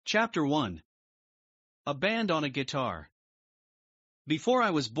Chapter 1. A Band on a Guitar. Before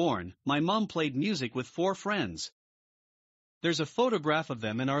I was born, my mom played music with 4 friends. There's a photograph of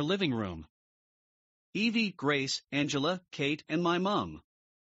them in our living room. Evie, Grace, Angela, Kate, and my mom.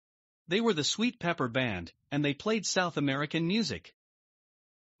 They were the Sweet Pepper Band, and they played South American music.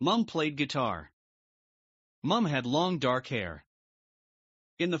 Mom played guitar. Mom had long dark hair.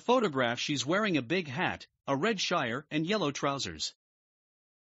 In the photograph she's wearing a big hat, a red shire, and yellow trousers.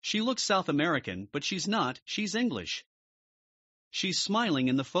 She looks South American, but she's not, she's English. She's smiling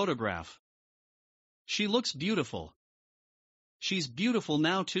in the photograph. She looks beautiful. She's beautiful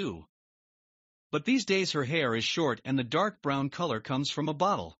now too. But these days her hair is short and the dark brown color comes from a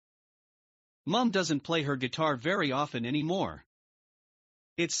bottle. Mom doesn't play her guitar very often anymore.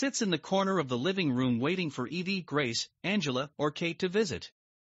 It sits in the corner of the living room waiting for Evie, Grace, Angela, or Kate to visit.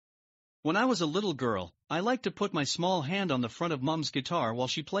 When I was a little girl, I liked to put my small hand on the front of Mom's guitar while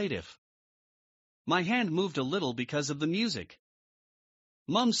she played it. My hand moved a little because of the music.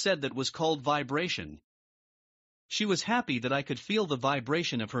 Mom said that was called vibration. She was happy that I could feel the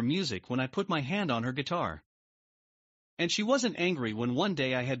vibration of her music when I put my hand on her guitar. And she wasn't angry when one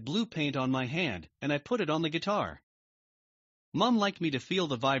day I had blue paint on my hand and I put it on the guitar. Mom liked me to feel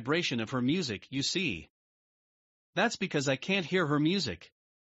the vibration of her music, you see. That's because I can't hear her music.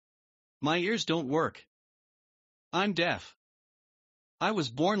 My ears don't work. I'm deaf. I was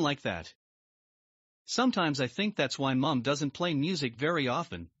born like that. Sometimes I think that's why Mom doesn't play music very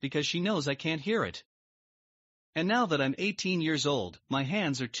often, because she knows I can't hear it. And now that I'm 18 years old, my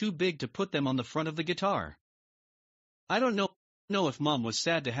hands are too big to put them on the front of the guitar. I don't know if Mom was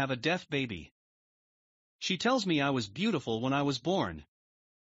sad to have a deaf baby. She tells me I was beautiful when I was born.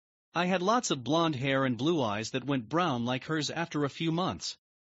 I had lots of blonde hair and blue eyes that went brown like hers after a few months.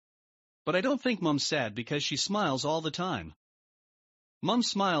 But I don't think Mom's sad because she smiles all the time. Mom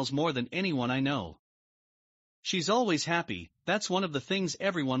smiles more than anyone I know. She's always happy, that's one of the things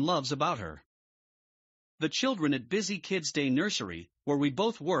everyone loves about her. The children at Busy Kids Day Nursery, where we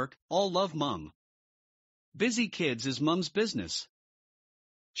both work, all love Mom. Busy Kids is Mom's business.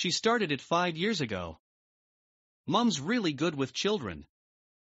 She started it 5 years ago. Mom's really good with children.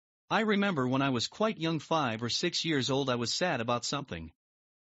 I remember when I was quite young, 5 or 6 years old, I was sad about something.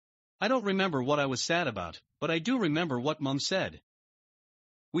 I don't remember what I was sad about, but I do remember what Mom said.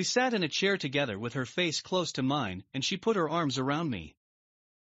 We sat in a chair together with her face close to mine, and she put her arms around me.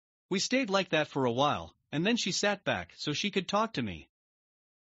 We stayed like that for a while, and then she sat back so she could talk to me.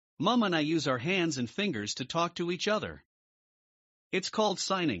 Mom and I use our hands and fingers to talk to each other. It's called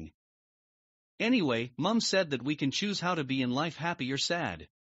signing. Anyway, Mom said that we can choose how to be in life, happy or sad.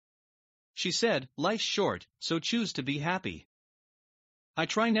 She said, life's short, so choose to be happy. I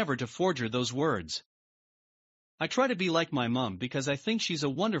try never to forger those words. I try to be like my mom because I think she's a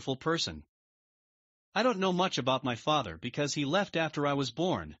wonderful person. I don't know much about my father because he left after I was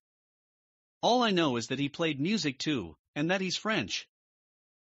born. All I know is that he played music too, and that he's French.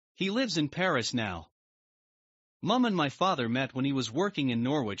 He lives in Paris now. Mom and my father met when he was working in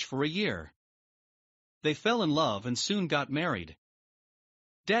Norwich for a year. They fell in love and soon got married.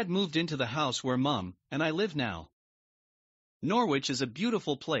 Dad moved into the house where Mom and I live now. Norwich is a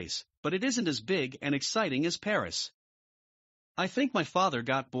beautiful place, but it isn't as big and exciting as Paris. I think my father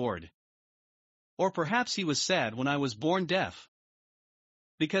got bored. Or perhaps he was sad when I was born deaf.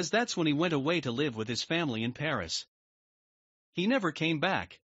 Because that's when he went away to live with his family in Paris. He never came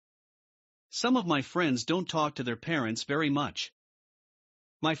back. Some of my friends don't talk to their parents very much.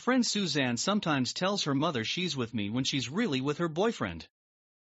 My friend Suzanne sometimes tells her mother she's with me when she's really with her boyfriend.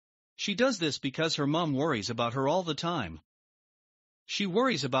 She does this because her mom worries about her all the time. She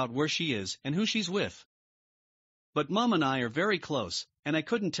worries about where she is and who she's with. But Mom and I are very close, and I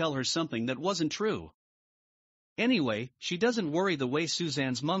couldn't tell her something that wasn't true. Anyway, she doesn't worry the way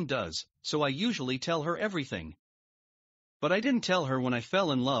Suzanne's mom does, so I usually tell her everything. But I didn't tell her when I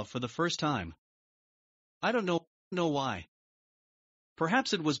fell in love for the first time. I don't know why.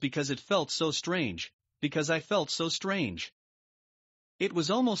 Perhaps it was because it felt so strange, because I felt so strange. It was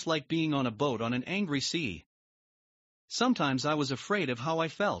almost like being on a boat on an angry sea. Sometimes I was afraid of how I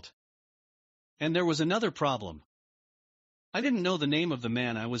felt. And there was another problem. I didn't know the name of the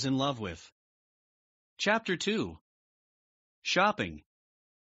man I was in love with. Chapter 2. Shopping.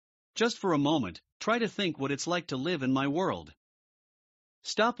 Just for a moment, try to think what it's like to live in my world.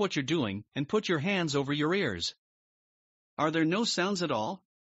 Stop what you're doing and put your hands over your ears. Are there no sounds at all?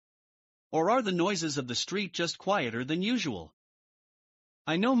 Or are the noises of the street just quieter than usual?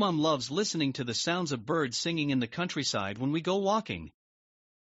 I know Mom loves listening to the sounds of birds singing in the countryside when we go walking.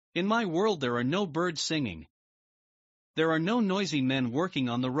 In my world there are no birds singing. There are no noisy men working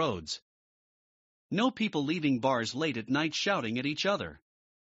on the roads. No people leaving bars late at night shouting at each other.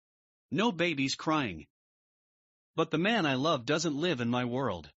 No babies crying. But the man I love doesn't live in my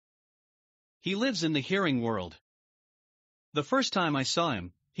world. He lives in the hearing world. The first time I saw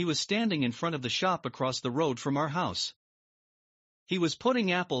him, he was standing in front of the shop across the road from our house. He was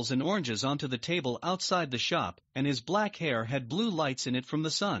putting apples and oranges onto the table outside the shop, and his black hair had blue lights in it from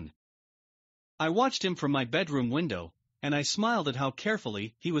the sun. I watched him from my bedroom window, and I smiled at how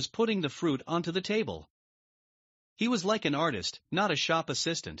carefully he was putting the fruit onto the table. He was like an artist, not a shop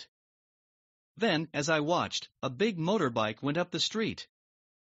assistant. Then, as I watched, a big motorbike went up the street.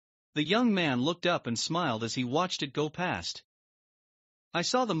 The young man looked up and smiled as he watched it go past. I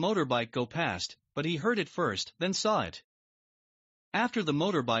saw the motorbike go past, but he heard it first, then saw it. After the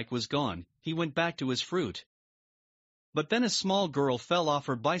motorbike was gone, he went back to his fruit. But then a small girl fell off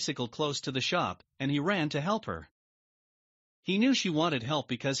her bicycle close to the shop, and he ran to help her. He knew she wanted help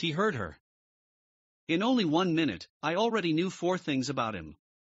because he heard her. In only 1 minute, I already knew 4 things about him.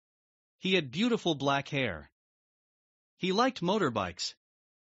 He had beautiful black hair. He liked motorbikes.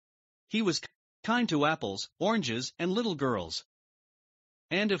 He was kind to apples, oranges, and little girls.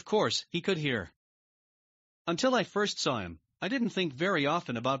 And of course, he could hear. Until I first saw him, I didn't think very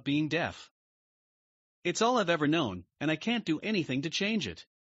often about being deaf. It's all I've ever known, and I can't do anything to change it.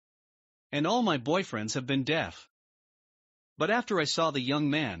 And all my boyfriends have been deaf. But after I saw the young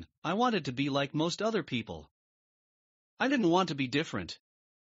man, I wanted to be like most other people. I didn't want to be different.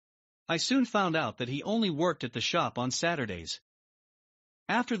 I soon found out that he only worked at the shop on Saturdays.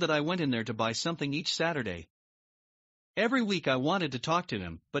 After that, I went in there to buy something each Saturday. Every week I wanted to talk to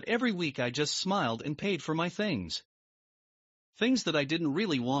him, but every week I just smiled and paid for my things. Things that I didn't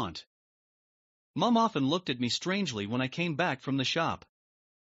really want. Mom often looked at me strangely when I came back from the shop.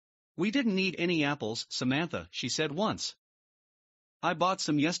 "We didn't need any apples, Samantha," she said once. "I bought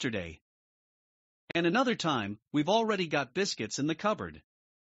some yesterday." And another time, "We've already got biscuits in the cupboard."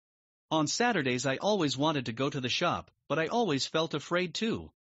 On Saturdays I always wanted to go to the shop, but I always felt afraid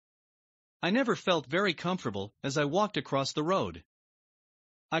too. I never felt very comfortable as I walked across the road.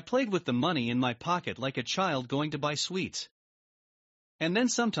 I played with the money in my pocket like a child going to buy sweets. And then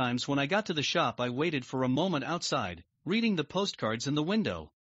sometimes when I got to the shop I waited for a moment outside, reading the postcards in the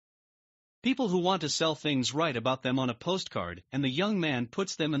window. People who want to sell things write about them on a postcard, and the young man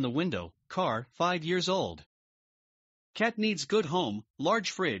puts them in the window. Car, 5 years old. Cat needs good home,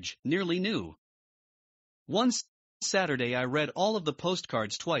 large fridge, nearly new. One Saturday I read all of the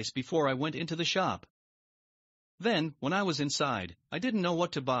postcards twice before I went into the shop. Then, when I was inside, I didn't know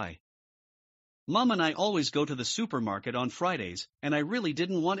what to buy. Mom and I always go to the supermarket on Fridays, and I really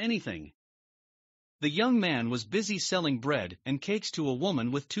didn't want anything. The young man was busy selling bread and cakes to a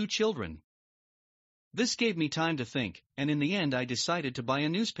woman with 2 children. This gave me time to think, and in the end I decided to buy a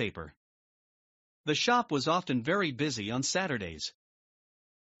newspaper. The shop was often very busy on Saturdays.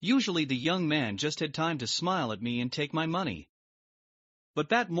 Usually the young man just had time to smile at me and take my money. But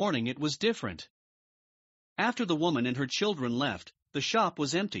that morning it was different. After the woman and her children left, the shop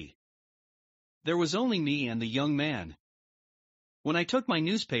was empty. There was only me and the young man. When I took my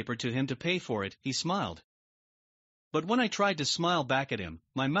newspaper to him to pay for it, he smiled. But when I tried to smile back at him,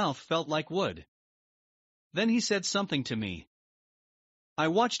 my mouth felt like wood. Then he said something to me. I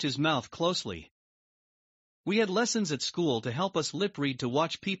watched his mouth closely. We had lessons at school to help us lip read, to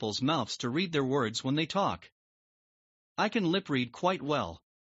watch people's mouths to read their words when they talk. I can lip read quite well.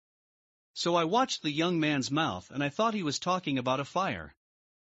 So I watched the young man's mouth and I thought he was talking about a fire.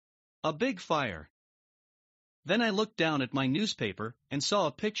 A big fire. Then I looked down at my newspaper and saw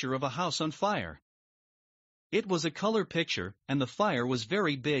a picture of a house on fire. It was a color picture, and the fire was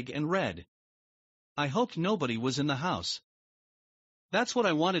very big and red. I hoped nobody was in the house. That's what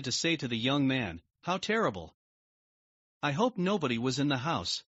I wanted to say to the young man. How terrible. I hope nobody was in the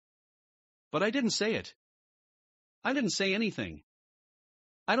house. But I didn't say it. I didn't say anything.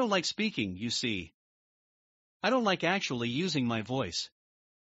 I don't like speaking, you see. I don't like actually using my voice.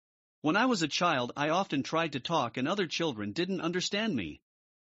 When I was a child, I often tried to talk and other children didn't understand me.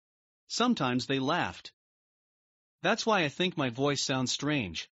 Sometimes they laughed. That's why I think my voice sounds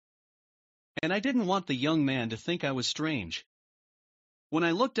strange. And I didn't want the young man to think I was strange. When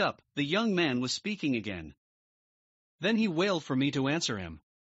I looked up, the young man was speaking again. Then he wailed for me to answer him.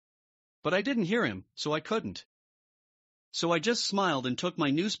 But I didn't hear him, so I couldn't. So I just smiled and took my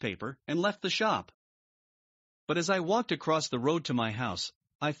newspaper and left the shop. But as I walked across the road to my house,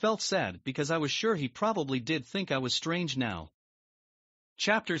 I felt sad because I was sure he probably did think I was strange now.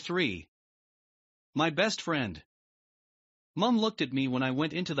 Chapter 3. My best friend. Mom looked at me when I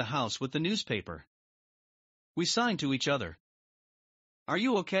went into the house with the newspaper. We signed to each other. Are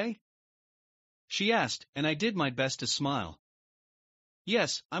you okay? She asked, and I did my best to smile.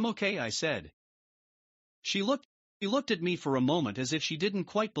 Yes, I'm okay, I said. She looked at me for a moment as if she didn't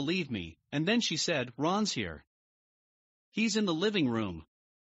quite believe me, and then she said, Ron's here. He's in the living room.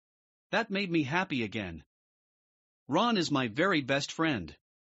 That made me happy again. Ron is my very best friend.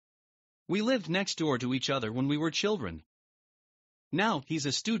 We lived next door to each other when we were children. Now he's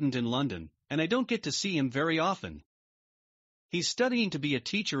a student in London, and I don't get to see him very often. He's studying to be a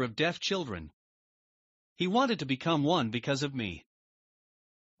teacher of deaf children. He wanted to become one because of me.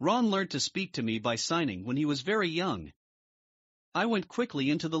 Ron learned to speak to me by signing when he was very young. I went quickly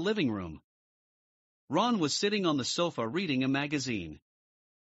into the living room. Ron was sitting on the sofa reading a magazine.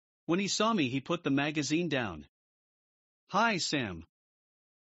 When he saw me, he put the magazine down. Hi, Sam.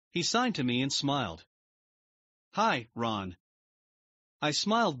 He signed to me and smiled. Hi, Ron. I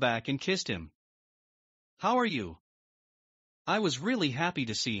smiled back and kissed him. How are you? I was really happy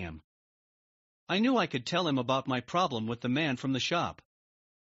to see him. I knew I could tell him about my problem with the man from the shop.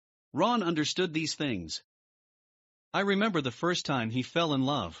 Ron understood these things. I remember the first time he fell in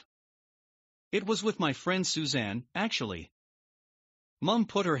love. It was with my friend Suzanne, actually. Mum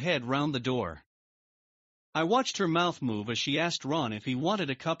put her head round the door. I watched her mouth move as she asked Ron if he wanted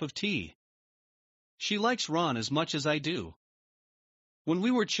a cup of tea. She likes Ron as much as I do. When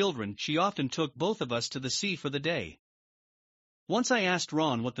we were children, she often took both of us to the sea for the day. Once I asked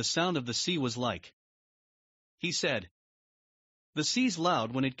Ron what the sound of the sea was like. He said, "The sea's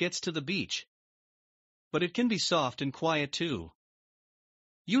loud when it gets to the beach. But it can be soft and quiet too."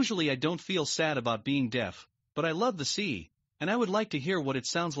 Usually I don't feel sad about being deaf, but I love the sea, and I would like to hear what it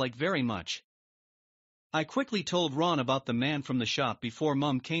sounds like very much. I quickly told Ron about the man from the shop before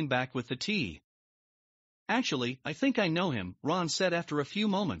Mum came back with the tea. Actually, I think I know him, Ron said after a few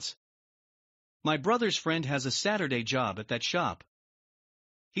moments. My brother's friend has a Saturday job at that shop.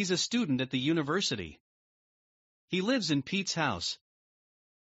 He's a student at the university. He lives in Pete's house.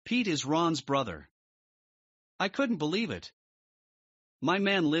 Pete is Ron's brother. I couldn't believe it. My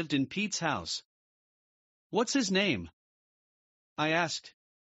man lived in Pete's house. What's his name? I asked.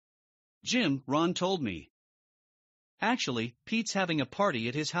 Jim, Ron told me. Actually, Pete's having a party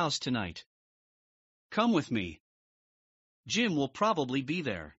at his house tonight. Come with me. Jim will probably be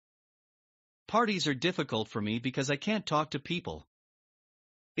there. Parties are difficult for me because I can't talk to people.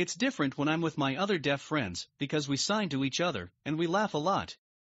 It's different when I'm with my other deaf friends because we sign to each other and we laugh a lot.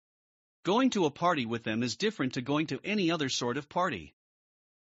 Going to a party with them is different to going to any other sort of party.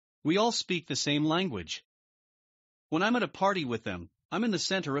 We all speak the same language. When I'm at a party with them, I'm in the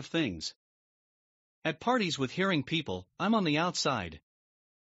center of things. At parties with hearing people, I'm on the outside.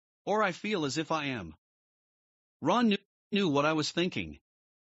 Or I feel as if I am. Ron knew what I was thinking.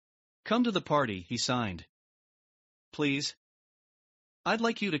 Come to the party, he signed. Please. I'd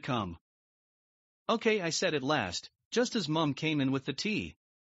like you to come. Okay, I said at last, just as Mum came in with the tea.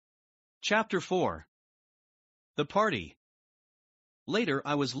 Chapter 4. The Party. Later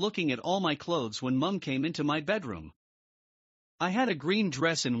I was looking at all my clothes when Mum came into my bedroom. I had a green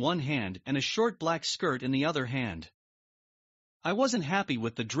dress in one hand and a short black skirt in the other hand. I wasn't happy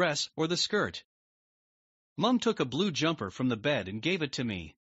with the dress or the skirt. Mum took a blue jumper from the bed and gave it to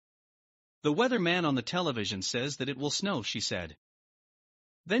me. The weatherman on the television says that it will snow, she said.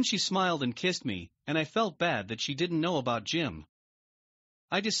 Then she smiled and kissed me, and I felt bad that she didn't know about Jim.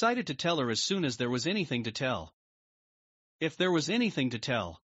 I decided to tell her as soon as there was anything to tell. If there was anything to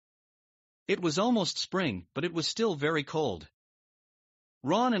tell. It was almost spring, but it was still very cold.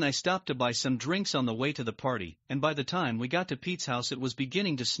 Ron and I stopped to buy some drinks on the way to the party, and by the time we got to Pete's house it was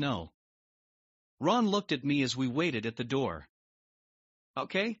beginning to snow. Ron looked at me as we waited at the door.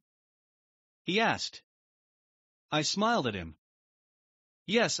 Okay? He asked. I smiled at him.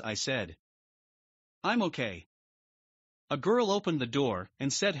 Yes, I said. I'm okay. A girl opened the door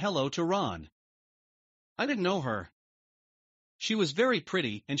and said hello to Ron. I didn't know her. She was very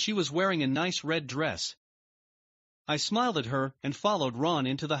pretty and she was wearing a nice red dress. I smiled at her and followed Ron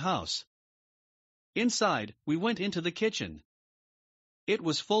into the house. Inside, we went into the kitchen. It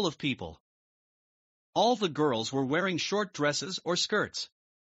was full of people. All the girls were wearing short dresses or skirts.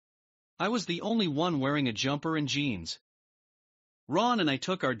 I was the only one wearing a jumper and jeans. Ron and I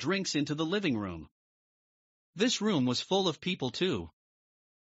took our drinks into the living room. This room was full of people too.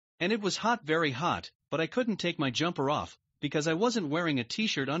 And it was hot, very hot, but I couldn't take my jumper off, because I wasn't wearing a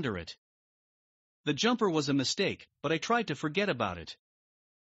t-shirt under it. The jumper was a mistake, but I tried to forget about it.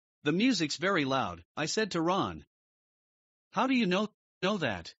 The music's very loud, I said to Ron. How do you know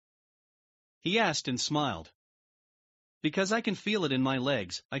that? He asked and smiled. Because I can feel it in my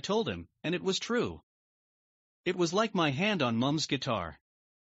legs, I told him, and it was true. It was like my hand on Mum's guitar.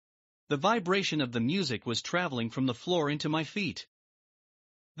 The vibration of the music was traveling from the floor into my feet.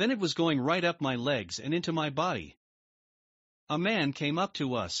 Then it was going right up my legs and into my body. A man came up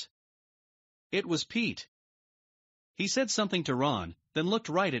to us. It was Pete. He said something to Ron, then looked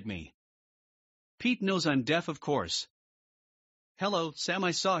right at me. Pete knows I'm deaf, of course. "Hello, Sam,"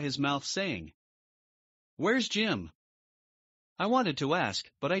 I saw his mouth saying. "Where's Jim?" I wanted to ask,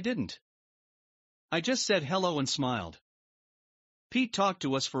 but I didn't. I just said hello and smiled. Pete talked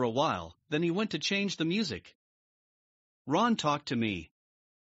to us for a while, then he went to change the music. Ron talked to me.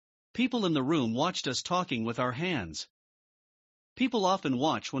 People in the room watched us talking with our hands. People often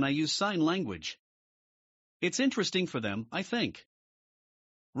watch when I use sign language. It's interesting for them, I think.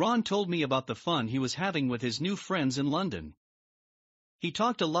 Ron told me about the fun he was having with his new friends in London. He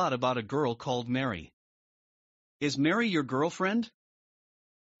talked a lot about a girl called Mary. "Is Mary your girlfriend?"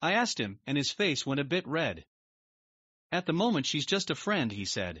 I asked him, and his face went a bit red. "At the moment she's just a friend," he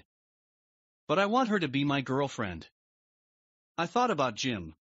said. "But I want her to be my girlfriend." I thought about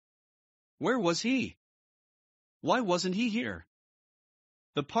Jim. Where was he? Why wasn't he here?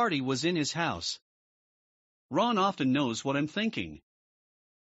 The party was in his house. Ron often knows what I'm thinking.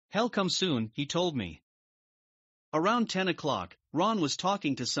 "He'll come soon," he told me. Around 10 o'clock, Ron was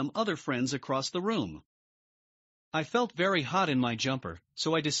talking to some other friends across the room. I felt very hot in my jumper,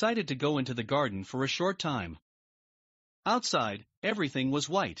 so I decided to go into the garden for a short time. Outside, everything was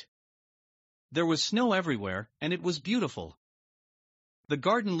white. There was snow everywhere, and it was beautiful. The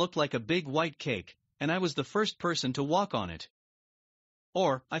garden looked like a big white cake, and I was the first person to walk on it.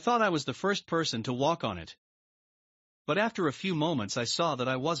 Or, I thought I was the first person to walk on it. But after a few moments I saw that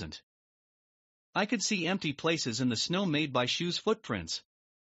I wasn't. I could see empty places in the snow made by shoes' footprints.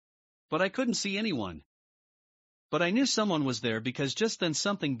 But I couldn't see anyone. But I knew someone was there because just then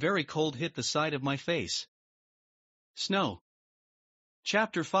something very cold hit the side of my face. Snow.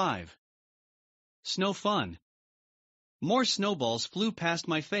 Chapter 5. Snow fun. More snowballs flew past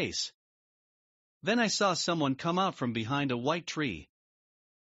my face. Then I saw someone come out from behind a white tree.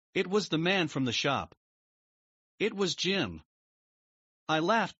 It was the man from the shop. It was Jim. I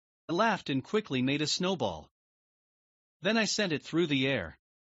laughed and quickly made a snowball. Then I sent it through the air.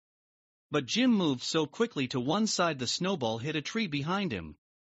 But Jim moved so quickly to one side the snowball hit a tree behind him.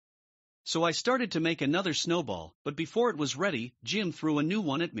 So I started to make another snowball, but before it was ready, Jim threw a new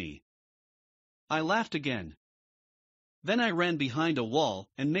one at me. I laughed again. Then I ran behind a wall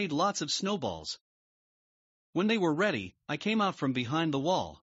and made lots of snowballs. When they were ready, I came out from behind the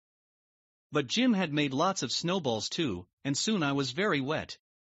wall. But Jim had made lots of snowballs too, and soon I was very wet.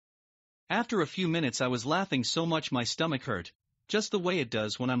 After a few minutes I was laughing so much my stomach hurt, just the way it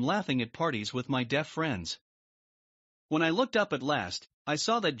does when I'm laughing at parties with my deaf friends. When I looked up at last, I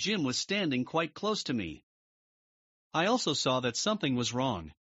saw that Jim was standing quite close to me. I also saw that something was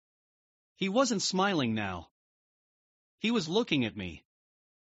wrong. He wasn't smiling now. He was looking at me.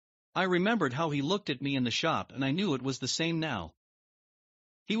 I remembered how he looked at me in the shop and I knew it was the same now.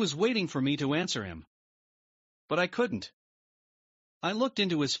 He was waiting for me to answer him. But I couldn't. I looked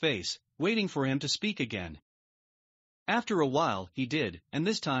into his face, waiting for him to speak again. After a while, he did, and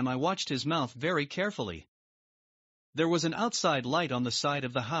this time I watched his mouth very carefully. There was an outside light on the side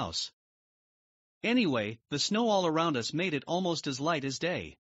of the house. Anyway, the snow all around us made it almost as light as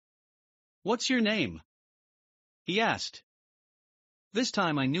day. "What's your name?" he asked. This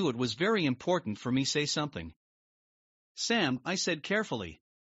time I knew it was very important for me to say something. "Sam," I said carefully.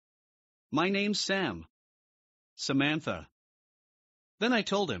 "My name's Sam." "Samantha." Then I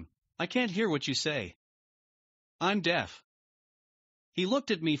told him, "I can't hear what you say. I'm deaf." He looked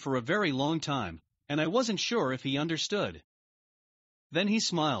at me for a very long time, and I wasn't sure if he understood. Then he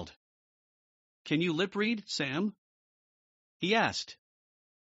smiled. "Can you lip read, Sam?" he asked.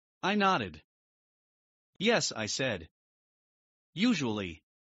 I nodded. "Yes," I said. "Usually."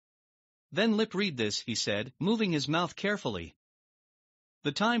 "Then lip read this," he said, moving his mouth carefully.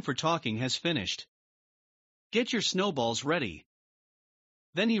 "The time for talking has finished. Get your snowballs ready."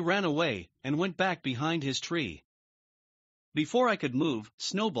 Then he ran away, and went back behind his tree. Before I could move,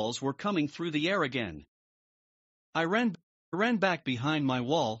 snowballs were coming through the air again. I ran back behind my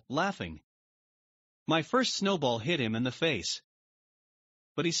wall, laughing. My first snowball hit him in the face.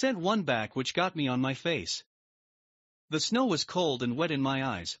 But he sent one back which got me on my face. The snow was cold and wet in my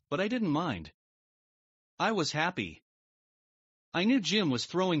eyes, but I didn't mind. I was happy. I knew Jim was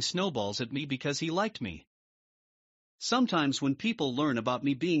throwing snowballs at me because he liked me. Sometimes when people learn about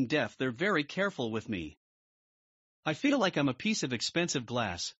me being deaf, they're very careful with me. I feel like I'm a piece of expensive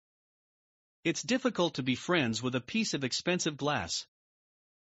glass. It's difficult to be friends with a piece of expensive glass.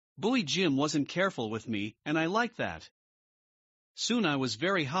 Boy, Jim wasn't careful with me, and I liked that. Soon I was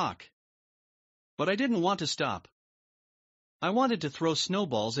very hot. But I didn't want to stop. I wanted to throw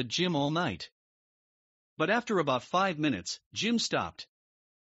snowballs at Jim all night. But after about 5 minutes, Jim stopped.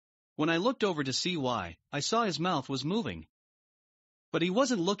 When I looked over to see why, I saw his mouth was moving. But he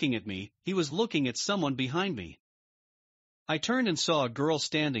wasn't looking at me, he was looking at someone behind me. I turned and saw a girl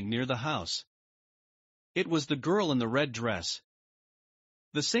standing near the house. It was the girl in the red dress.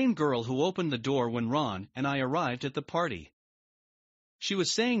 The same girl who opened the door when Ron and I arrived at the party. She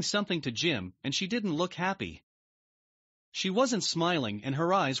was saying something to Jim, and she didn't look happy. She wasn't smiling, and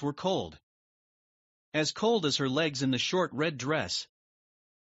her eyes were cold. As cold as her legs in the short red dress.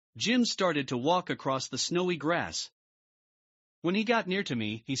 Jim started to walk across the snowy grass. When he got near to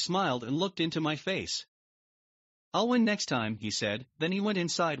me, he smiled and looked into my face. "I'll win next time," he said, then he went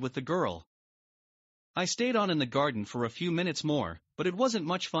inside with the girl. I stayed on in the garden for a few minutes more, but it wasn't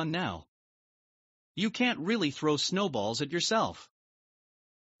much fun now. You can't really throw snowballs at yourself.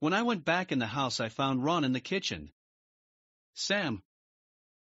 When I went back in the house, I found Ron in the kitchen. "Sam.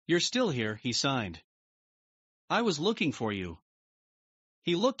 You're still here," he signed. "I was looking for you."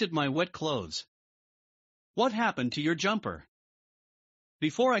 He looked at my wet clothes. "What happened to your jumper?"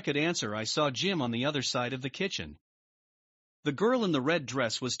 Before I could answer, I saw Jim on the other side of the kitchen. The girl in the red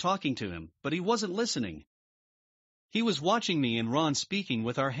dress was talking to him, but he wasn't listening. He was watching me and Ron speaking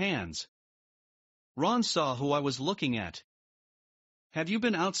with our hands. Ron saw who I was looking at. "Have you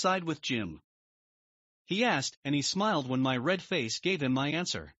been outside with Jim?" he asked, and he smiled when my red face gave him my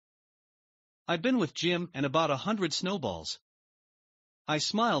answer. "I've been with Jim and about 100 snowballs." I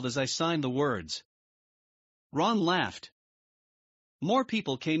smiled as I signed the words. Ron laughed. More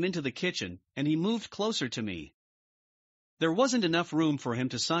people came into the kitchen, and he moved closer to me. There wasn't enough room for him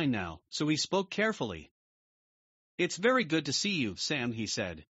to sign now, so he spoke carefully. "It's very good to see you, Sam," he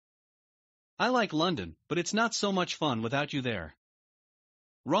said. "I like London, but it's not so much fun without you there.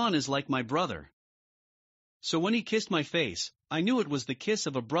 Ron is like my brother." So when he kissed my face, I knew it was the kiss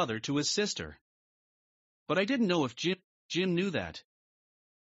of a brother to his sister. But I didn't know if Jim knew that.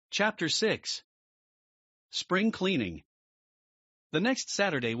 Chapter 6. Spring Cleaning. The next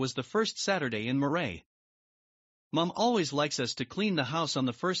Saturday was the first Saturday in Moray. Mom always likes us to clean the house on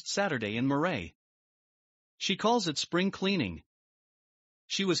the first Saturday in Moray. She calls it spring cleaning.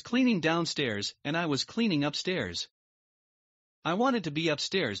 She was cleaning downstairs, and I was cleaning upstairs. I wanted to be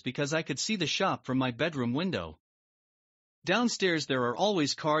upstairs because I could see the shop from my bedroom window. Downstairs there are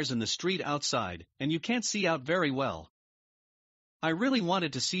always cars in the street outside, and you can't see out very well. I really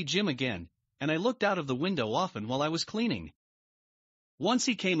wanted to see Jim again, and I looked out of the window often while I was cleaning. Once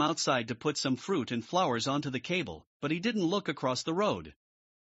he came outside to put some fruit and flowers onto the cable, but he didn't look across the road.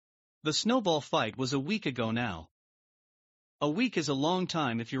 The snowball fight was a week ago now. A week is a long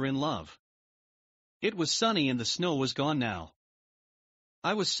time if you're in love. It was sunny and the snow was gone now.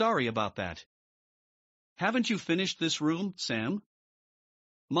 I was sorry about that. "Haven't you finished this room, Sam?"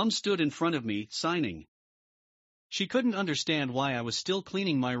 Mum stood in front of me, signing. She couldn't understand why I was still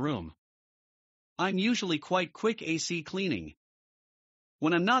cleaning my room. I'm usually quite quick AC cleaning.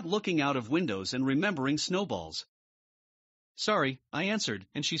 When I'm not looking out of windows and remembering snowballs. "Sorry," I answered,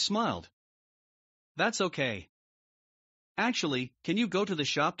 and she smiled. "That's okay. Actually, can you go to the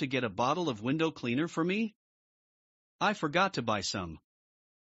shop to get a bottle of window cleaner for me? I forgot to buy some."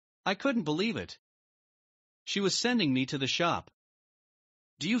 I couldn't believe it. She was sending me to the shop.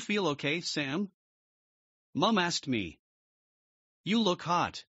 "Do you feel okay, Sam?" Mum asked me. "You look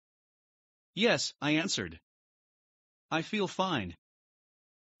hot." "Yes," I answered. "I feel fine."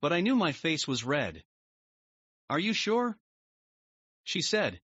 But I knew my face was red. "Are you sure?" she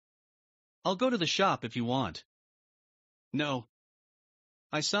said. "I'll go to the shop if you want." "No."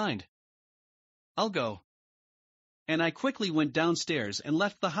 I signed. "I'll go." And I quickly went downstairs and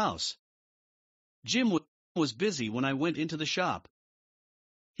left the house. Jim was busy when I went into the shop.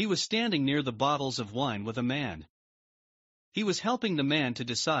 He was standing near the bottles of wine with a man. He was helping the man to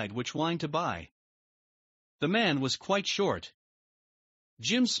decide which wine to buy. The man was quite short.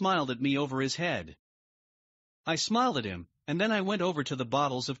 Jim smiled at me over his head. I smiled at him, and then I went over to the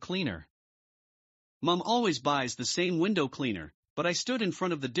bottles of cleaner. Mum always buys the same window cleaner, but I stood in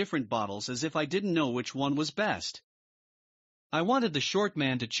front of the different bottles as if I didn't know which one was best. I wanted the short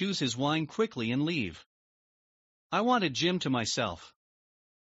man to choose his wine quickly and leave. I wanted Jim to myself.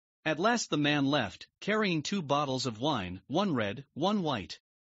 At last the man left, carrying 2 bottles of wine, one red, one white.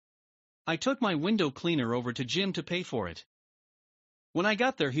 I took my window cleaner over to Jim to pay for it. When I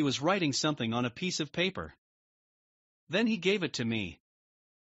got there he was writing something on a piece of paper. Then he gave it to me.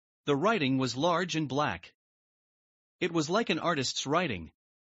 The writing was large and black. It was like an artist's writing.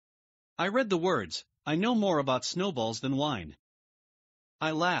 I read the words, I know more about snowballs than wine. I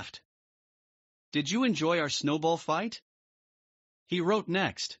laughed. Did you enjoy our snowball fight? He wrote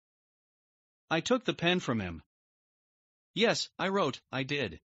next. I took the pen from him. Yes, I wrote, I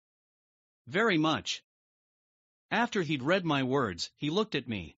did. Very much. After he'd read my words, he looked at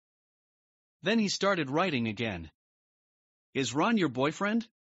me. Then he started writing again. Is Ron your boyfriend?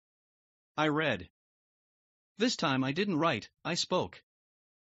 I read. This time I didn't write, I spoke.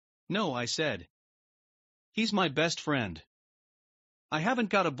 No, I said. He's my best friend. I haven't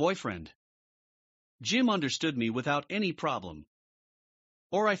got a boyfriend. Jim understood me without any problem.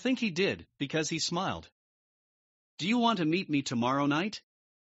 Or I think he did, because he smiled. Do you want to meet me tomorrow night?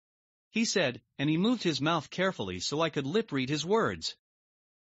 He said, and he moved his mouth carefully so I could lip read his words.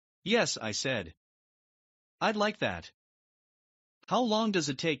 Yes, I said. I'd like that. How long does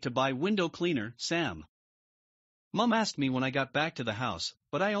it take to buy window cleaner, Sam? Mum asked me when I got back to the house,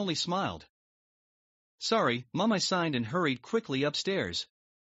 but I only smiled. Sorry, Mum, I signed and hurried quickly upstairs.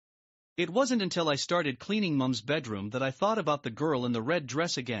 It wasn't until I started cleaning Mum's bedroom that I thought about the girl in the red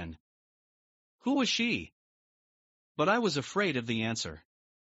dress again. Who was she? But I was afraid of the answer.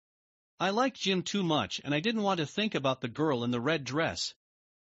 I liked Jim too much and I didn't want to think about the girl in the red dress.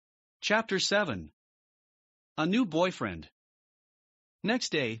 Chapter 7. A new boyfriend.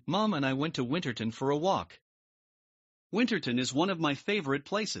 Next day, Mom and I went to Winterton for a walk. Winterton is one of my favorite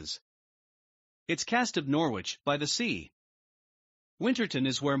places. It's cast of Norwich, by the sea. Winterton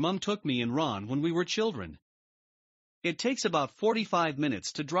is where Mum took me and Ron when we were children. It takes about 45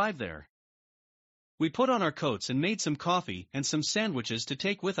 minutes to drive there. We put on our coats and made some coffee and some sandwiches to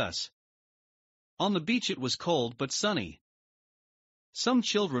take with us. On the beach it was cold but sunny. Some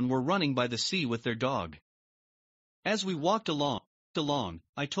children were running by the sea with their dog. As we walked along,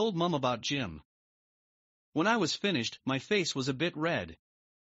 I told Mum about Jim. When I was finished, my face was a bit red.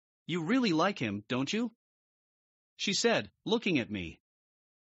 You really like him, don't you? She said, looking at me.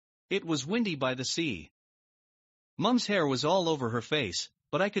 It was windy by the sea. Mum's hair was all over her face,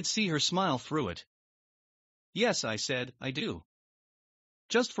 but I could see her smile through it. Yes, I said, I do.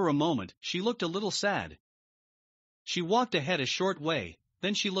 Just for a moment, she looked a little sad. She walked ahead a short way,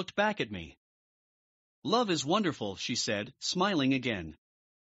 then she looked back at me. Love is wonderful, she said, smiling again.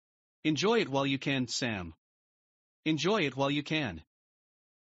 Enjoy it while you can, Sam. Enjoy it while you can.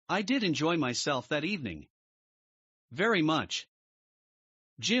 I did enjoy myself that evening. Very much.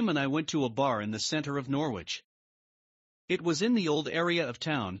 Jim and I went to a bar in the center of Norwich. It was in the old area of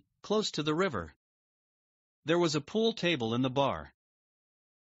town, close to the river. There was a pool table in the bar.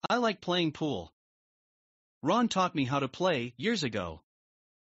 I like playing pool. Ron taught me how to play years ago.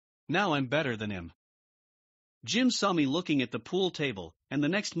 Now I'm better than him. Jim saw me looking at the pool table, and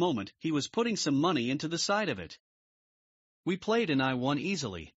the next moment he was putting some money into the side of it. We played and I won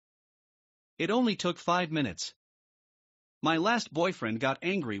easily. It only took 5 minutes. My last boyfriend got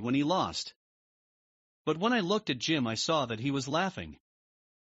angry when he lost. But when I looked at Jim I saw that he was laughing.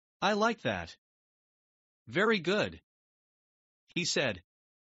 I like that. Very good. He said.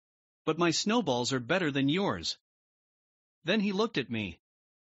 But my snowballs are better than yours. Then he looked at me.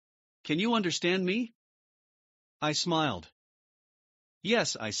 Can you understand me? I smiled.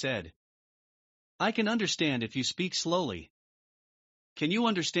 Yes, I said. I can understand if you speak slowly. Can you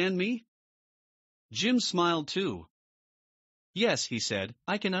understand me? Jim smiled too. Yes, he said,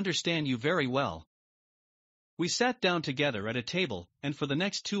 I can understand you very well. We sat down together at a table, and for the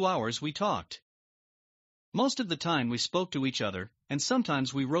next 2 hours we talked. Most of the time we spoke to each other, and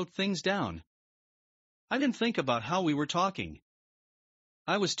sometimes we wrote things down. I didn't think about how we were talking.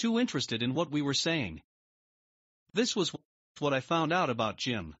 I was too interested in what we were saying. This was what I found out about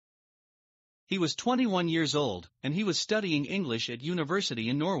Jim. He was 21 years old, and he was studying English at university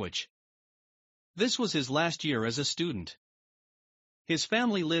in Norwich. This was his last year as a student. His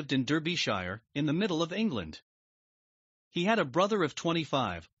family lived in Derbyshire, in the middle of England. He had a brother of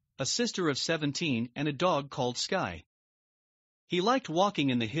 25, a sister of 17 and a dog called Sky. He liked walking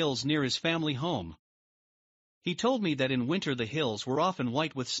in the hills near his family home. He told me that in winter the hills were often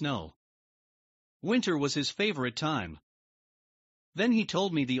white with snow. Winter was his favorite time. Then he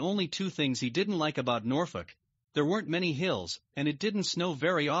told me the only 2 things he didn't like about Norfolk: there weren't many hills, and it didn't snow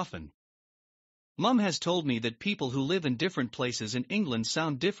very often. Mum has told me that people who live in different places in England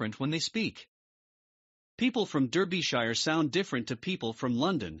sound different when they speak. People from Derbyshire sound different to people from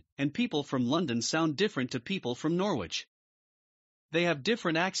London, and people from London sound different to people from Norwich. They have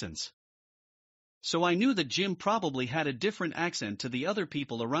different accents. So I knew that Jim probably had a different accent to the other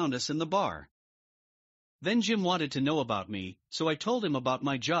people around us in the bar. Then Jim wanted to know about me, so I told him about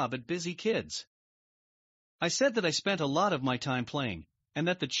my job at Busy Kids. I said that I spent a lot of my time playing, and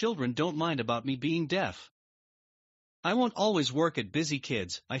that the children don't mind about me being deaf. I won't always work at Busy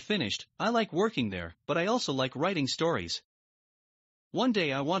Kids, I finished. I like working there, but I also like writing stories. One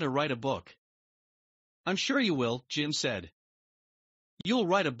day I want to write a book. I'm sure you will, Jim said. You'll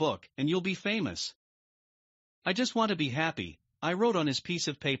write a book, and you'll be famous. I just want to be happy, I wrote on his piece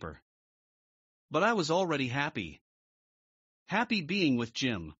of paper. But I was already happy. Happy being with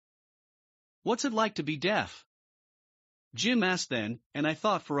Jim. What's it like to be deaf? Jim asked then, and I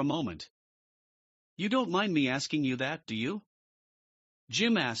thought for a moment. You don't mind me asking you that, do you?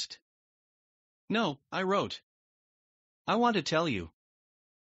 Jim asked. No, I wrote. I want to tell you.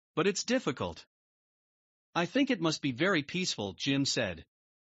 But it's difficult. I think it must be very peaceful, Jim said.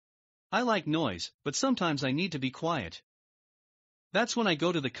 I like noise, but sometimes I need to be quiet. That's when I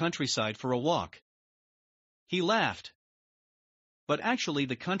go to the countryside for a walk. He laughed. But actually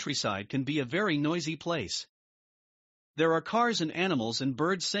the countryside can be a very noisy place. There are cars and animals and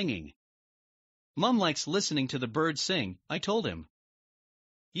birds singing. Mom likes listening to the birds sing, I told him.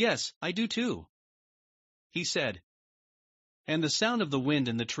 Yes, I do too, he said. And the sound of the wind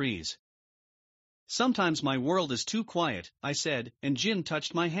in the trees. Sometimes my world is too quiet, I said, and Jim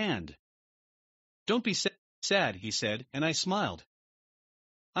touched my hand. Don't be sad, he said, and I smiled.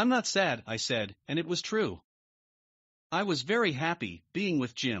 I'm not sad, I said, and it was true. I was very happy, being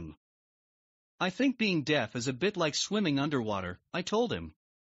with Jim. I think being deaf is a bit like swimming underwater, I told him.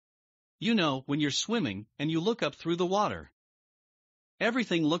 You know, when you're swimming, and you look up through the water.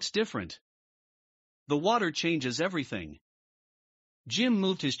 Everything looks different. The water changes everything. Jim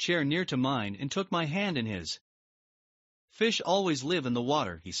moved his chair near to mine and took my hand in his. Fish always live in the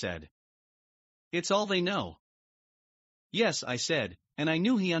water, he said. It's all they know. Yes, I said, and I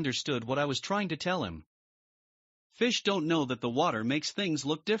knew he understood what I was trying to tell him. Fish don't know that the water makes things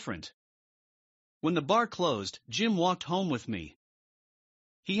look different. When the bar closed, Jim walked home with me.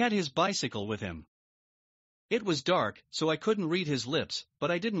 He had his bicycle with him. It was dark, so I couldn't read his lips,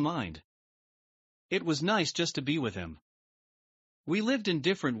 but I didn't mind. It was nice just to be with him. We lived in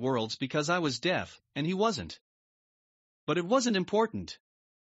different worlds because I was deaf, and he wasn't. But it wasn't important.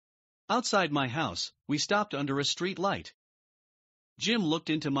 Outside my house, we stopped under a street light. Jim looked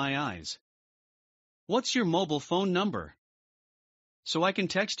into my eyes. What's your mobile phone number? So I can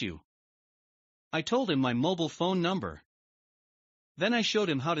text you. I told him my mobile phone number. Then I showed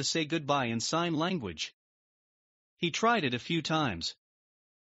him how to say goodbye in sign language. He tried it a few times.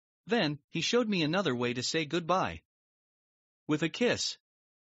 Then, he showed me another way to say goodbye. With a kiss.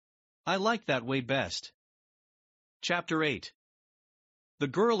 I liked that way best. Chapter 8. The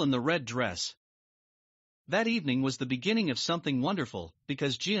Girl in the Red Dress. That evening was the beginning of something wonderful,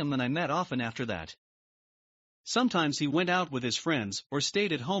 because Jim and I met often after that. Sometimes he went out with his friends or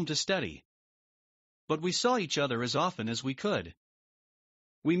stayed at home to study. But we saw each other as often as we could.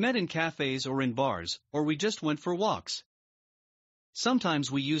 We met in cafes or in bars, or we just went for walks.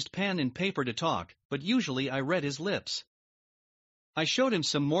 Sometimes we used pen and paper to talk, but usually I read his lips. I showed him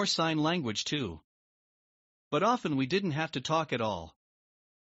some more sign language too. But often we didn't have to talk at all.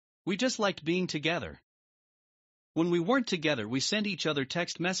 We just liked being together. When we weren't together, we sent each other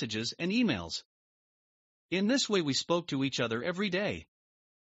text messages and emails. In this way we spoke to each other every day.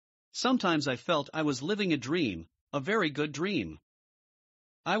 Sometimes I felt I was living a dream, a very good dream.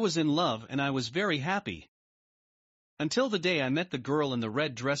 I was in love and I was very happy. Until the day I met the girl in the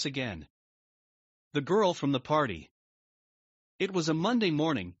red dress again. The girl from the party. It was a Monday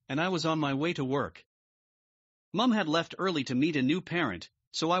morning, and I was on my way to work. Mom had left early to meet a new parent,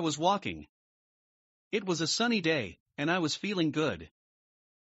 so I was walking. It was a sunny day, and I was feeling good.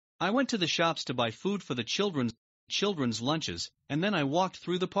 I went to the shops to buy food for the children's lunches, and then I walked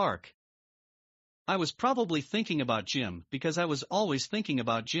through the park. I was probably thinking about Jim, because I was always thinking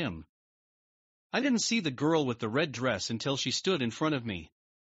about Jim. I didn't see the girl with the red dress until she stood in front of me.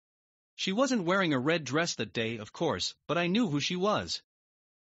 She wasn't wearing a red dress that day, of course, but I knew who she was.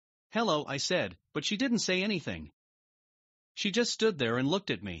 Hello, I said, but she didn't say anything. She just stood there and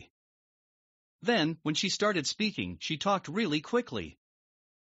looked at me. Then, when she started speaking, she talked really quickly.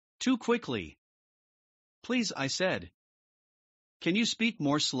 Too quickly. Please, I said. Can you speak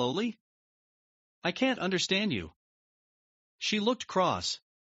more slowly? I can't understand you. She looked cross.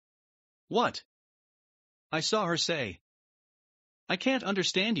 What? I saw her say. I can't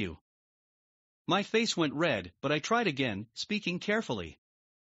understand you. My face went red, but I tried again, speaking carefully.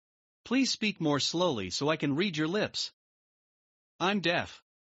 Please speak more slowly so I can read your lips. I'm deaf.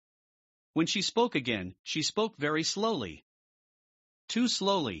 When she spoke again, she spoke very slowly. Too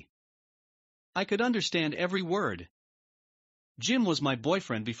slowly. I could understand every word. Jim was my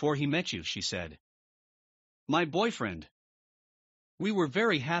boyfriend before he met you, she said. My boyfriend. We were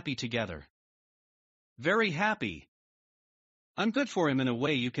very happy together. Very happy. I'm good for him in a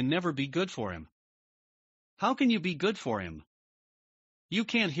way you can never be good for him. How can you be good for him? You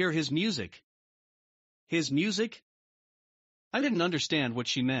can't hear his music. His music? I didn't understand what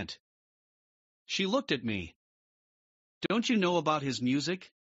she meant. She looked at me. Don't you know about his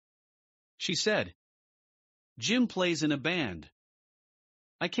music? She said. Jim plays in a band.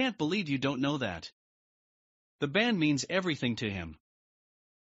 I can't believe you don't know that. The band means everything to him.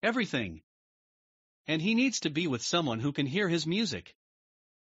 Everything. And he needs to be with someone who can hear his music.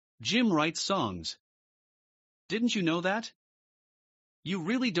 Jim writes songs. Didn't you know that? You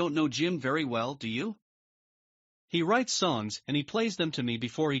really don't know Jim very well, do you? He writes songs and he plays them to me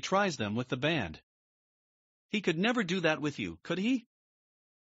before he tries them with the band. He could never do that with you, could he?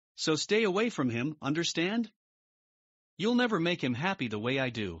 So stay away from him, understand? You'll never make him happy the way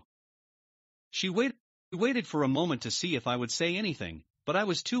I do. She waited for a moment to see if I would say anything, but I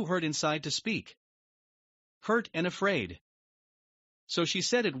was too hurt inside to speak. Hurt and afraid. So she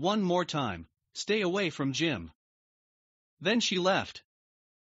said it one more time, stay away from Jim. Then she left.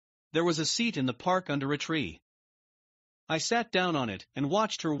 There was a seat in the park under a tree. I sat down on it and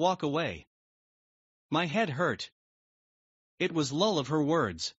watched her walk away. My head hurt. It was lull of her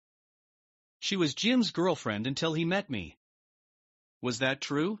words. She was Jim's girlfriend until he met me. Was that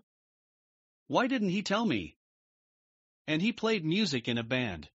true? Why didn't he tell me? And he played music in a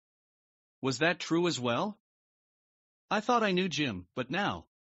band. Was that true as well? I thought I knew Jim, but now.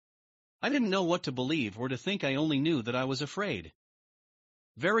 I didn't know what to believe or to think. I only knew that I was afraid.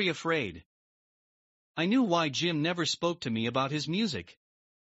 Very afraid. I knew why Jim never spoke to me about his music.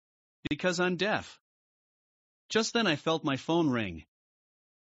 Because I'm deaf. Just then I felt my phone ring.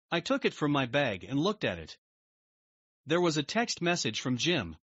 I took it from my bag and looked at it. There was a text message from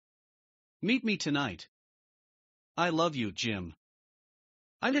Jim. Meet me tonight. I love you, Jim.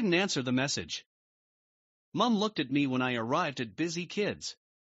 I didn't answer the message. Mom looked at me when I arrived at Busy Kids.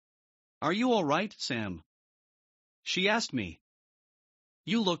 Are you all right, Sam? She asked me.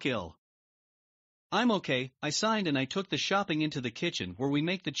 You look ill. I'm okay, I signed and I took the shopping into the kitchen where we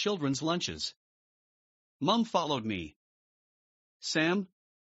make the children's lunches. Mom followed me. Sam?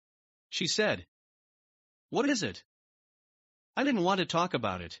 She said. What is it? I didn't want to talk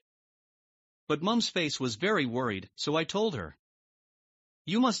about it. But Mom's face was very worried, so I told her.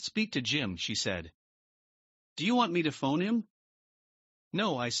 You must speak to Jim, she said. Do you want me to phone him?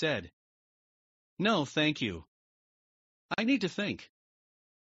 No, I said. No, thank you. I need to think.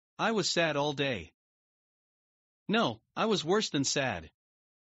 I was sad all day. No, I was worse than sad.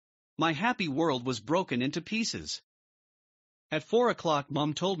 My happy world was broken into pieces. At 4 o'clock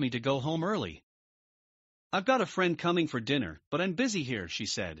Mom told me to go home early. I've got a friend coming for dinner, but I'm busy here, she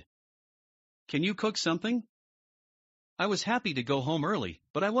said. Can you cook something? I was happy to go home early,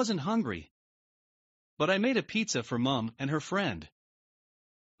 but I wasn't hungry. But I made a pizza for Mom and her friend.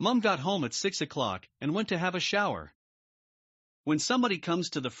 Mom got home at 6 o'clock and went to have a shower. When somebody comes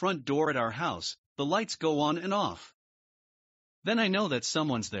to the front door at our house, the lights go on and off. Then I know that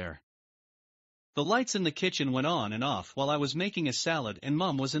someone's there. The lights in the kitchen went on and off while I was making a salad and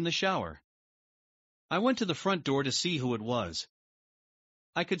Mom was in the shower. I went to the front door to see who it was.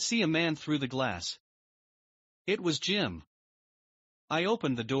 I could see a man through the glass. It was Jim. I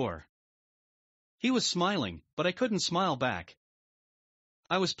opened the door. He was smiling, but I couldn't smile back.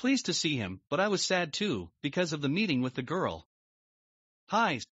 I was pleased to see him, but I was sad too, because of the meeting with the girl.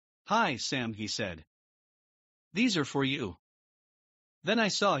 Hi, Sam, he said. These are for you. Then I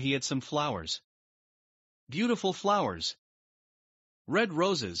saw he had some flowers. Beautiful flowers. Red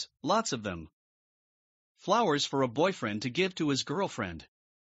roses, lots of them. Flowers for a boyfriend to give to his girlfriend.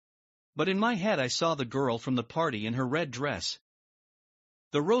 But in my head I saw the girl from the party in her red dress.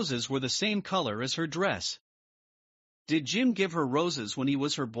 The roses were the same color as her dress. Did Jim give her roses when he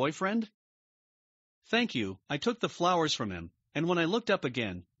was her boyfriend? Thank you, I took the flowers from him, and when I looked up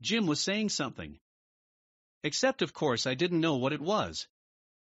again, Jim was saying something. Except of course I didn't know what it was.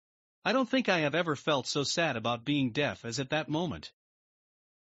 I don't think I have ever felt so sad about being deaf as at that moment.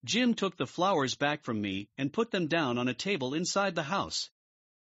 Jim took the flowers back from me and put them down on a table inside the house.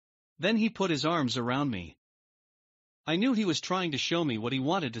 Then he put his arms around me. I knew he was trying to show me what he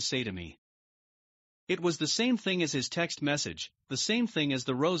wanted to say to me. It was the same thing as his text message, the same thing as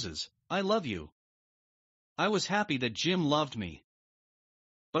the roses, I love you. I was happy that Jim loved me.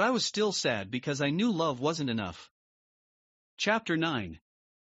 But I was still sad because I knew love wasn't enough. Chapter 9.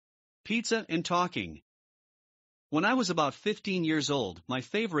 Pizza and Talking. When I was about 15 years old, my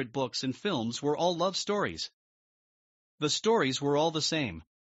favorite books and films were all love stories. The stories were all the same.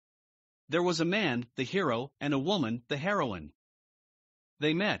 There was a man, the hero, and a woman, the heroine.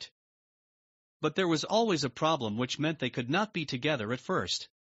 They met. But there was always a problem which meant they could not be together at first.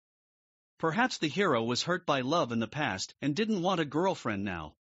 Perhaps the hero was hurt by love in the past and didn't want a girlfriend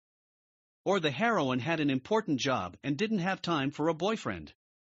now. Or the heroine had an important job and didn't have time for a boyfriend.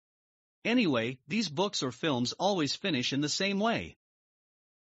 Anyway, these books or films always finish in the same way.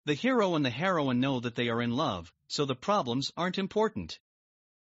 The hero and the heroine know that they are in love, so the problems aren't important.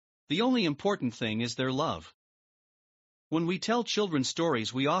 The only important thing is their love. When we tell children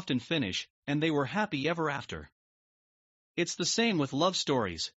stories, we often finish, and they were happy ever after. It's the same with love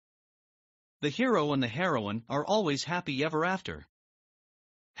stories. The hero and the heroine are always happy ever after.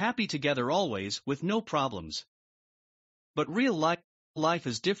 Happy together always, with no problems. But real life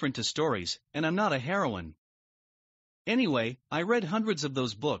is different to stories, and I'm not a heroine. Anyway, I read hundreds of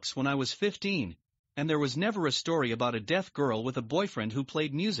those books when I was 15, and there was never a story about a deaf girl with a boyfriend who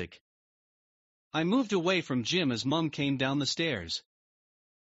played music. I moved away from Jim as Mum came down the stairs.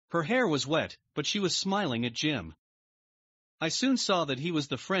 Her hair was wet, but she was smiling at Jim. I soon saw that he was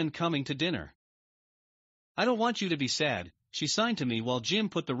the friend coming to dinner. "I don't want you to be sad," she signed to me while Jim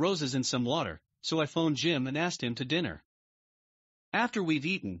put the roses in some water, so I phoned Jim and asked him to dinner. "After we've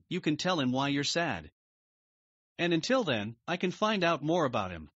eaten, you can tell him why you're sad. And until then, I can find out more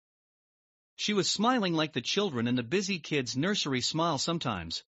about him." She was smiling like the children in the busy kids' nursery smile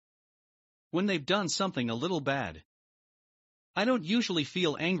sometimes, when they've done something a little bad. I don't usually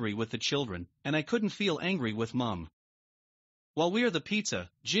feel angry with the children, and I couldn't feel angry with Mum. While we ate the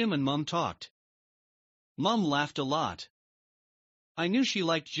pizza, Jim and Mum talked. Mum laughed a lot. I knew she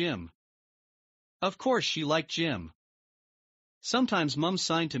liked Jim. Of course she liked Jim. Sometimes Mum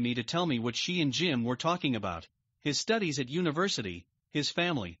signed to me to tell me what she and Jim were talking about: his studies at university, his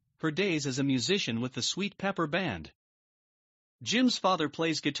family, her days as a musician with the Sweet Pepper Band. Jim's father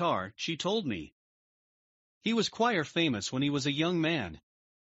plays guitar, she told me. He was choir famous when he was a young man.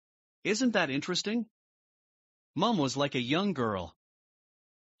 Isn't that interesting? Mum was like a young girl.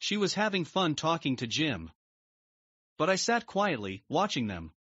 She was having fun talking to Jim. But I sat quietly, watching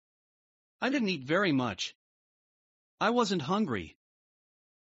them. I didn't eat very much. I wasn't hungry.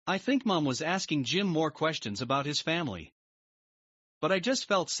 I think Mum was asking Jim more questions about his family. But I just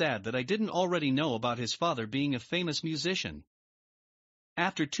felt sad that I didn't already know about his father being a famous musician.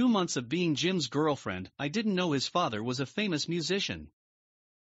 After 2 months of being Jim's girlfriend, I didn't know his father was a famous musician.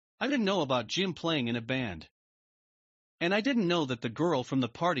 I didn't know about Jim playing in a band. And I didn't know that the girl from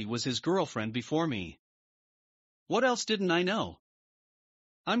the party was his girlfriend before me. What else didn't I know?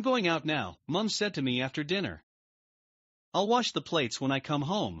 "I'm going out now," Mum said to me after dinner. "I'll wash the plates when I come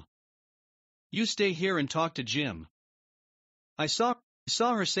home. You stay here and talk to Jim." I saw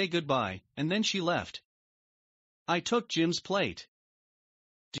her say goodbye, and then she left. I took Jim's plate.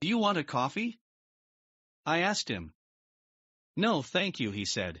 "Do you want a coffee?" I asked him. "No, thank you," he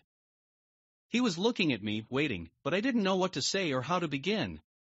said. He was looking at me, waiting, but I didn't know what to say or how to begin.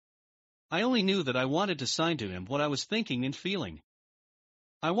 I only knew that I wanted to sign to him what I was thinking and feeling.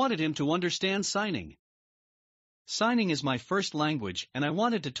 I wanted him to understand signing. Signing is my first language, and I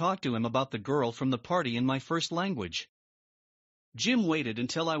wanted to talk to him about the girl from the party in my first language. Jim waited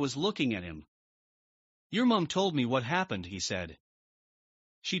until I was looking at him. "Your mum told me what happened," he said.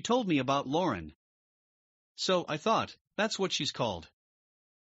 "She told me about Lauren. So, I thought, that's what she's called.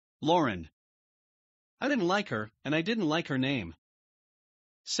 Lauren. I didn't like her, and I didn't like her name.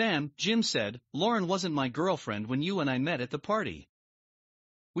 Sam," Jim said, "Lauren wasn't my girlfriend when you and I met at the party.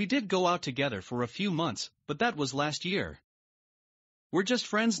 We did go out together for a few months, but that was last year. We're just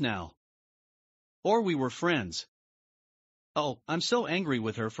friends now. Or we were friends. Oh, I'm so angry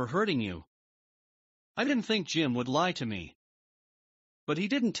with her for hurting you. I didn't think Jim would lie to me. But he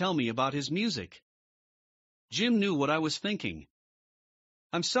didn't tell me about his music. Jim knew what I was thinking.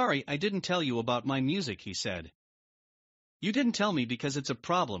 "I'm sorry I didn't tell you about my music," he said. "You didn't tell me because it's a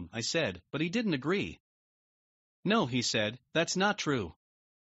problem," I said, but he didn't agree. "No," he said, "that's not true."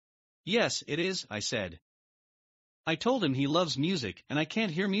 "Yes, it is," I said. I told him he loves music and I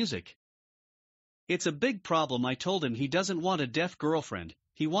can't hear music. "It's a big problem." I told him he doesn't want a deaf girlfriend,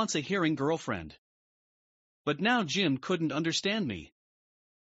 he wants a hearing girlfriend. But now Jim couldn't understand me.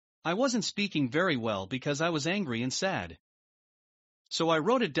 I wasn't speaking very well because I was angry and sad. So I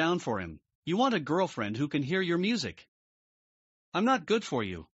wrote it down for him: "You want a girlfriend who can hear your music. I'm not good for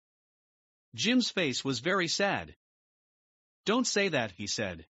you." Jim's face was very sad. "Don't say that," he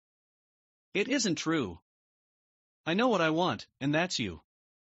said. "It isn't true. I know what I want, and that's you.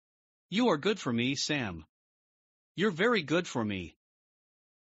 You are good for me, Sam. You're very good for me."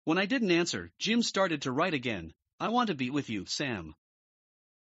 When I didn't answer, Jim started to write again: "I want to be with you, Sam.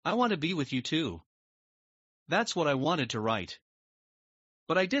 I want to be with you too." That's what I wanted to write.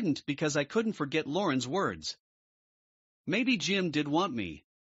 But I didn't because I couldn't forget Lauren's words. Maybe Jim did want me.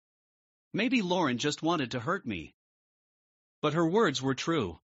 Maybe Lauren just wanted to hurt me. But her words were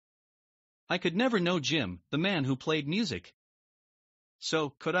true. I could never know Jim, the man who played music.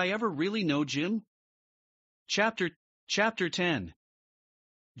 So, could I ever really know Jim? Chapter 10.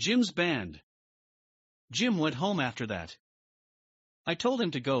 Jim's Band. Jim went home after that. I told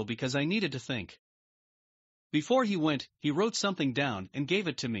him to go because I needed to think. Before he went, he wrote something down and gave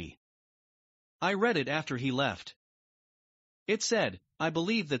it to me. I read it after he left. It said, "I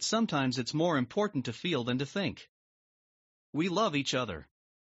believe that sometimes it's more important to feel than to think. We love each other.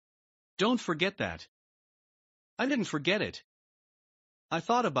 Don't forget that." I didn't forget it. I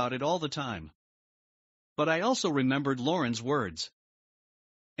thought about it all the time. But I also remembered Lauren's words.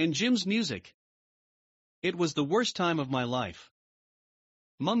 And Jim's music. It was the worst time of my life.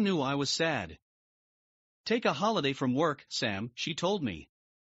 Mum knew I was sad. "Take a holiday from work, Sam," she told me.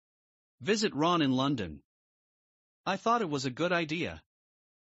 "Visit Ron in London." I thought it was a good idea.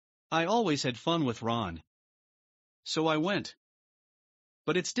 I always had fun with Ron. So I went.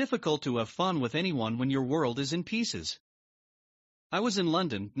 But it's difficult to have fun with anyone when your world is in pieces. I was in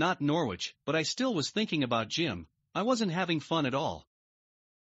London, not Norwich, but I still was thinking about Jim. I wasn't having fun at all.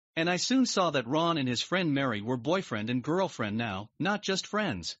 And I soon saw that Ron and his friend Mary were boyfriend and girlfriend now, not just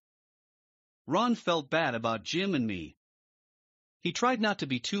friends. Ron felt bad about Jim and me. He tried not to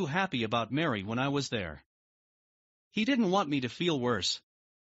be too happy about Mary when I was there. He didn't want me to feel worse.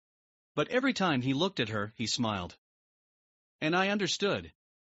 But every time he looked at her, he smiled. And I understood.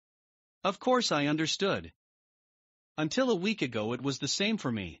 Of course I understood. Until a week ago it was the same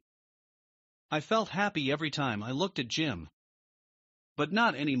for me. I felt happy every time I looked at Jim. But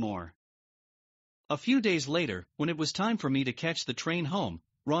not anymore. A few days later, when it was time for me to catch the train home,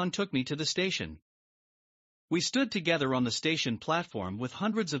 Ron took me to the station. We stood together on the station platform with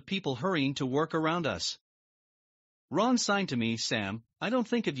hundreds of people hurrying to work around us. Ron signed to me, "Sam, I don't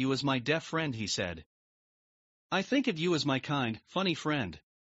think of you as my deaf friend," he said. "I think of you as my kind, funny friend.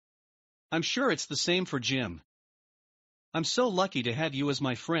 I'm sure it's the same for Jim. I'm so lucky to have you as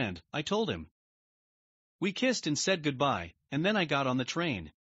my friend," I told him. We kissed and said goodbye, and then I got on the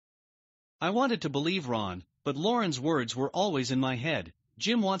train. I wanted to believe Ron, but Lauren's words were always in my head.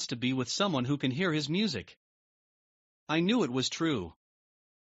 Jim wants to be with someone who can hear his music. I knew it was true.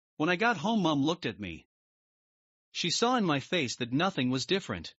 When I got home, Mum looked at me. She saw in my face that nothing was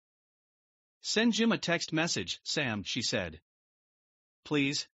different. "Send Jim a text message, Sam," she said.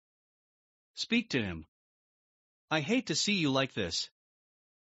 "Please. Speak to him. I hate to see you like this."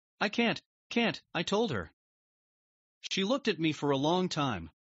 "I can't, I told her. She looked at me for a long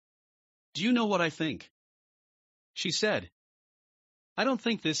time. "Do you know what I think?" she said. "I don't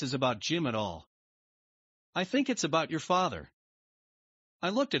think this is about Jim at all. I think it's about your father." I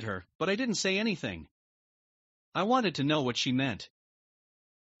looked at her, but I didn't say anything. I wanted to know what she meant.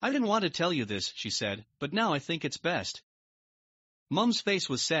 "I didn't want to tell you this," she said, "but now I think it's best." Mum's face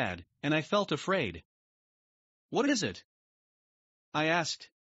was sad, and I felt afraid. "What is it?" I asked.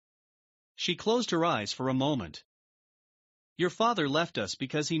 She closed her eyes for a moment. "Your father left us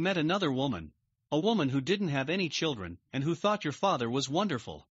because he met another woman, a woman who didn't have any children and who thought your father was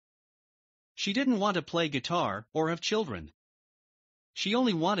wonderful. She didn't want to play guitar or have children. She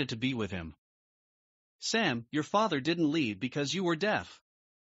only wanted to be with him. Sam, your father didn't leave because you were deaf.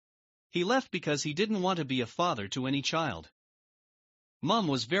 He left because he didn't want to be a father to any child." Mum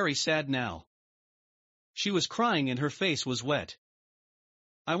was very sad now. She was crying and her face was wet.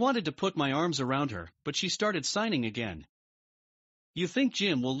 I wanted to put my arms around her, but she started sighing again. "You think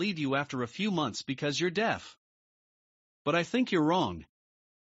Jim will leave you after a few months because you're deaf. But I think you're wrong.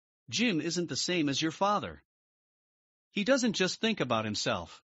 Jim isn't the same as your father. He doesn't just think about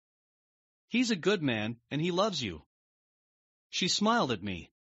himself. He's a good man, and he loves you." She smiled at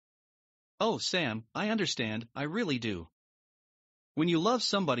me. "Oh, Sam, I understand, I really do. When you love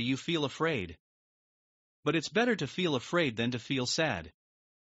somebody you feel afraid. But it's better to feel afraid than to feel sad.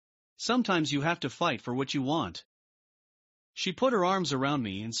 Sometimes you have to fight for what you want." She put her arms around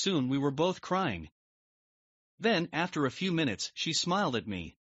me and soon we were both crying. Then, after a few minutes, she smiled at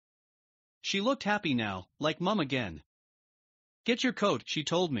me. She looked happy now, like Mum again. "Get your coat," she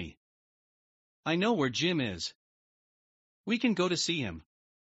told me. "I know where Jim is. We can go to see him."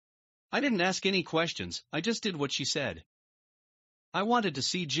 I didn't ask any questions, I just did what she said. I wanted to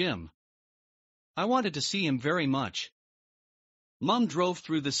see Jim. I wanted to see him very much. Mum drove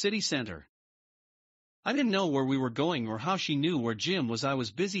through the city center. I didn't know where we were going or how she knew where Jim was. I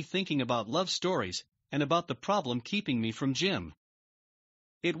was busy thinking about love stories, and about the problem keeping me from Jim.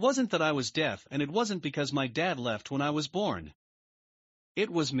 It wasn't that I was deaf, and it wasn't because my dad left when I was born. It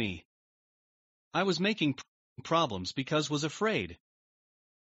was me. I was making problems because was afraid.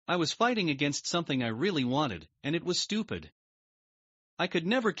 I was fighting against something I really wanted, and it was stupid. I could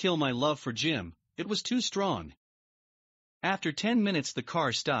never kill my love for Jim, it was too strong. After 10 minutes the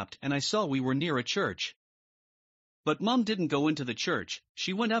car stopped and I saw we were near a church. But Mum didn't go into the church,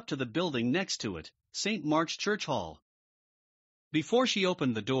 she went up to the building next to it, St. Mark's Church Hall. Before she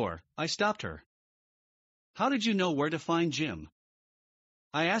opened the door, I stopped her. How did you know where to find Jim?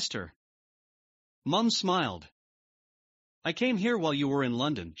 I asked her. Mum smiled. I came here while you were in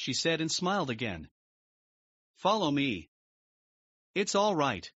London, she said and smiled again. Follow me. It's all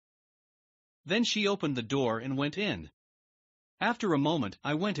right. Then she opened the door and went in. After a moment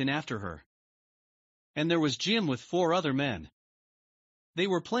I went in after her. And there was Jim with 4 other men. They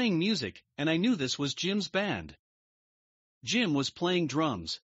were playing music, and I knew this was Jim's band. Jim was playing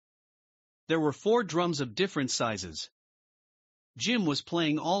drums. There were 4 drums of different sizes. Jim was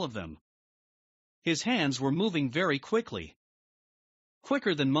playing all of them. His hands were moving very quickly.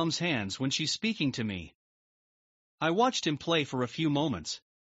 Quicker than Mum's hands when she's speaking to me. I watched him play for a few moments.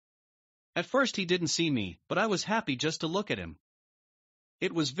 At first he didn't see me, but I was happy just to look at him.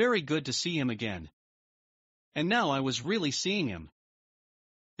 It was very good to see him again. And now I was really seeing him.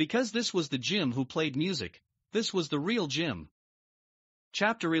 Because this was the Jim who played music, this was the real Jim.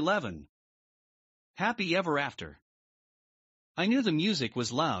 Chapter 11. Happy Ever After. I knew the music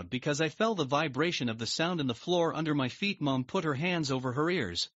was loud because I felt the vibration of the sound in the floor under my feet. Mum put her hands over her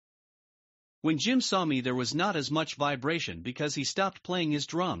ears. When Jim saw me there was not as much vibration because he stopped playing his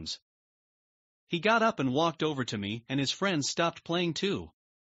drums. He got up and walked over to me and his friends stopped playing too.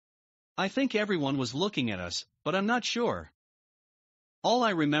 I think everyone was looking at us, but I'm not sure. All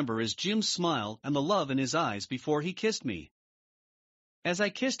I remember is Jim's smile and the love in his eyes before he kissed me. As I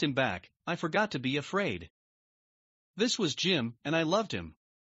kissed him back, I forgot to be afraid. This was Jim, and I loved him.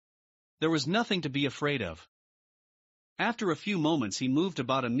 There was nothing to be afraid of. After a few moments he moved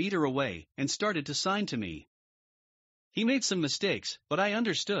about a meter away and started to sign to me. He made some mistakes, but I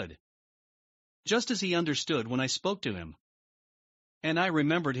understood. Just as he understood when I spoke to him. And I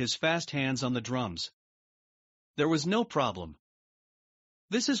remembered his fast hands on the drums. There was no problem.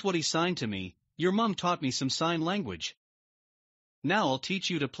 This is what he signed to me: your mum taught me some sign language. Now I'll teach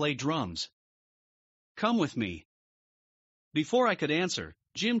you to play drums. Come with me. Before I could answer,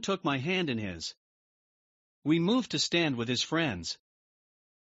 Jim took my hand in his. We moved to stand with his friends.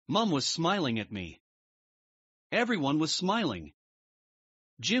 Mum was smiling at me. Everyone was smiling.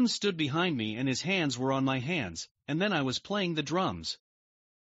 Jim stood behind me and his hands were on my hands, and then I was playing the drums.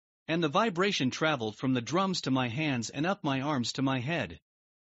 And the vibration traveled from the drums to my hands and up my arms to my head.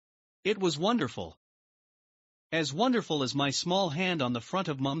 It was wonderful. As wonderful as my small hand on the front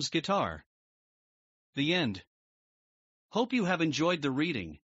of Mum's guitar. The end. Hope you have enjoyed the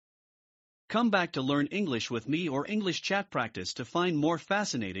reading. Come back to learn English with me or English Chat Practice to find more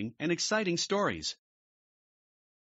fascinating and exciting stories.